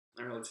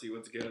All right, let's see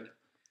what's good.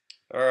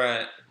 All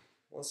right.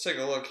 Let's take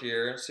a look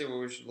here and see what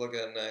we should look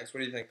at next.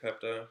 What do you think,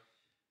 Pepto?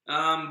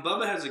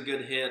 Bubba has a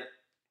good hit,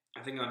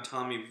 I think, on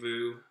Tommy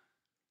Vu.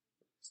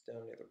 It's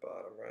down near the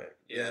bottom, right?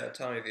 Yeah,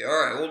 Tommy V. All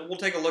right, we'll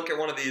take a look at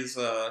one of these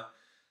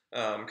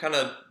kind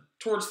of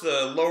towards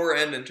the lower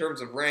end in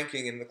terms of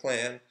ranking in the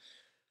clan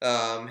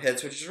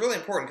hits, which is really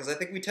important because I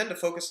think we tend to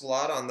focus a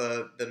lot on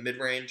the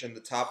mid-range and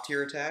the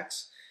top-tier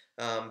attacks.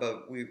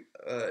 But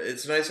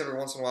it's nice every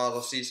once in a while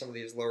to see some of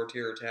these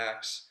lower-tier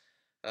attacks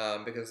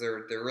because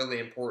they're really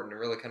important and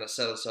really kind of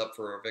set us up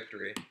for a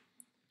victory.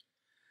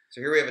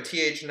 So here we have a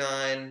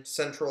TH9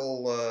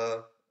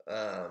 Central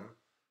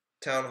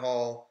Town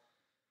Hall.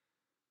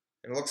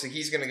 And it looks like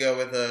he's going to go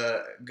with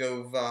a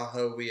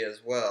Bubbachowski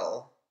as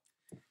well.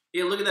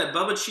 Yeah, look at that.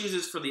 Bubba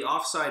chooses for the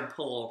offside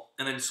pull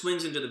and then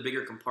swings into the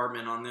bigger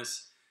compartment on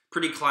this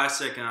pretty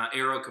classic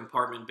arrow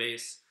compartment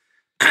base.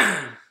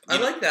 I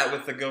like that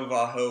with the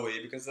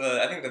Bubbachowski because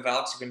I think the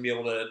Valks are going to be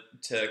able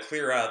to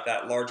clear out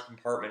that large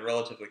compartment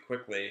relatively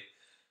quickly.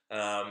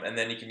 And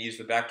then you can use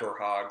the backdoor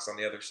hogs on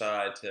the other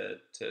side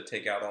to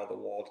take out all the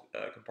walled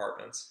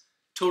compartments.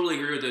 Totally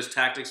agree with those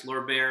tactics,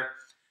 Lord Bear.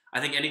 I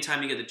think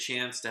anytime you get the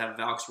chance to have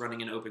Valks running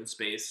in open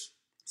space,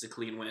 it's a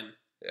clean win.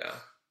 Yeah.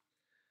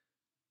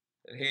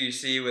 And here you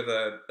see with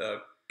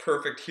a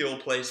perfect heal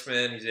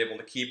placement, he's able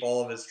to keep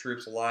all of his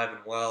troops alive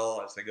and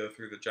well as they go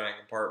through the giant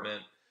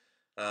compartment.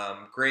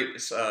 Great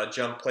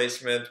jump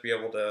placement to be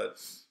able to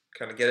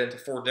kind of get into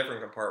 4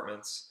 different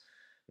compartments.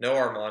 No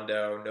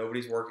Armando.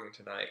 Nobody's working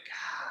tonight.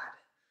 God,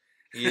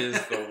 he is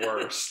the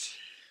worst.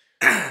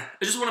 I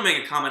just want to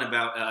make a comment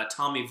about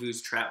Tommy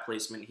Vu's trap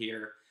placement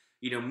here.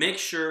 You know, make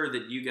sure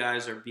that you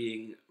guys are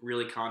being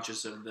really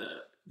conscious of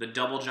the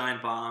double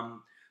giant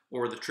bomb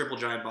or the triple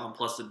giant bomb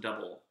plus the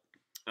double.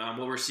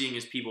 What we're seeing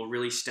is people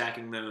really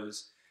stacking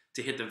those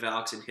to hit the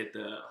Valks and hit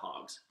the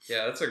Hogs.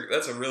 Yeah,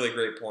 that's a really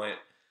great point.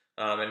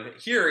 And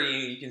here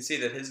you can see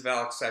that his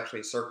Valks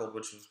actually circled,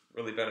 which was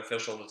really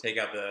beneficial to take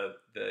out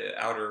the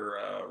outer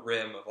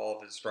rim of all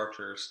of his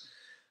structures.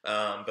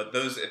 But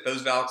if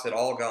those Valks had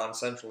all gone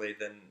centrally,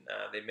 then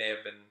they may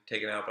have been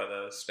taken out by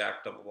the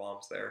stacked double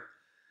bombs there.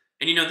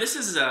 And you know, this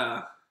is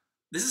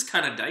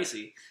kind of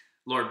dicey,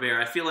 Lord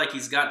Bear. I feel like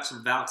he's got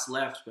some Valks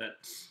left, but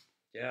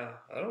yeah,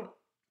 I don't.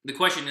 The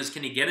question is,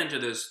 can he get into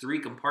those 3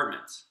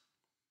 compartments?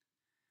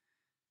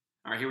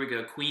 All right, here we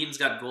go. Queen's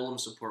got golem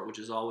support, which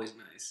is always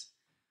nice.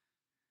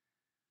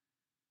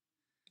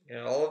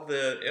 Yeah, all of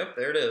yep,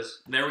 there it is.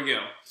 There we go.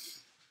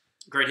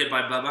 Great hit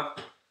by Bubba.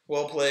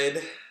 Well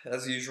played,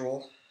 as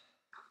usual.